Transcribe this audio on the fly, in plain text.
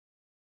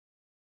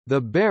The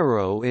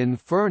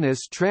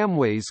Barrow-in-Furness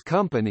Tramways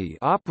Company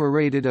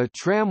operated a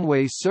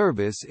tramway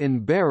service in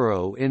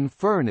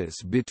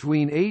Barrow-in-Furness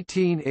between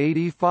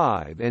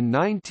 1885 and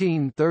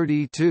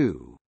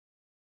 1932.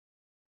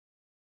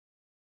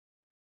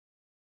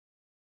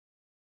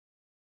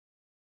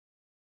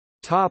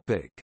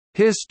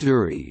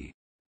 History.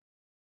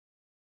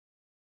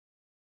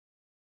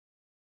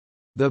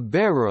 The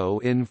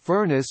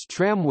Barrow-in-Furness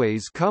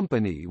Tramways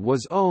Company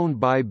was owned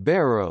by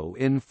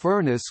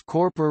Barrow-in-Furness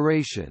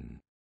Corporation.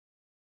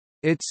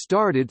 It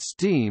started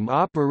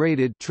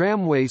steam-operated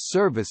tramway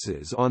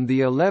services on the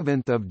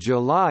 11th of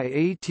July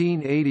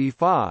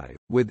 1885,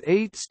 with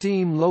 8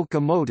 steam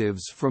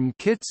locomotives from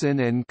Kitson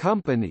and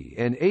Company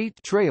and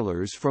 8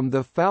 trailers from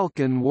the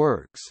Falcon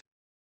Works.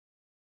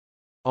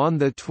 On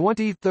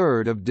 23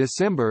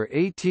 December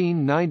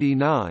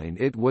 1899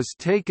 it was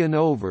taken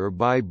over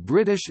by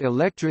British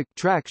Electric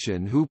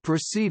Traction, who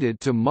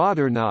proceeded to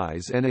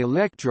modernise and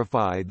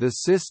electrify the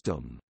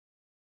system.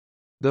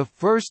 The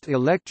first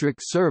electric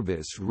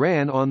service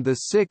ran on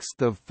 6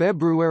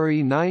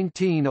 February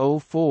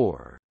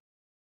 1904.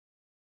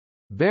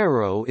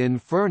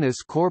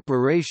 Barrow-in-Furness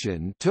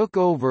Corporation took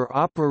over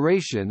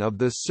operation of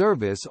the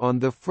service on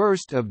 1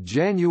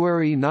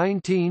 January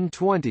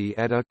 1920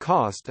 at a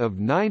cost of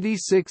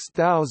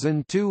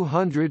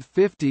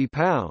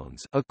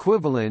 £96,250,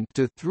 equivalent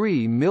to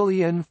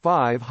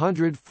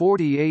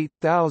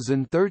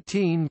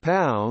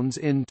 £3,548,013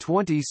 in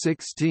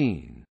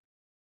 2016.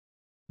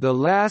 The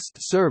last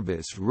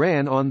service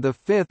ran on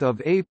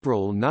 5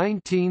 April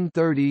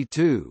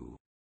 1932.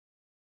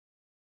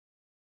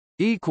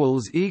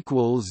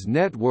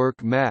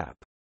 Network map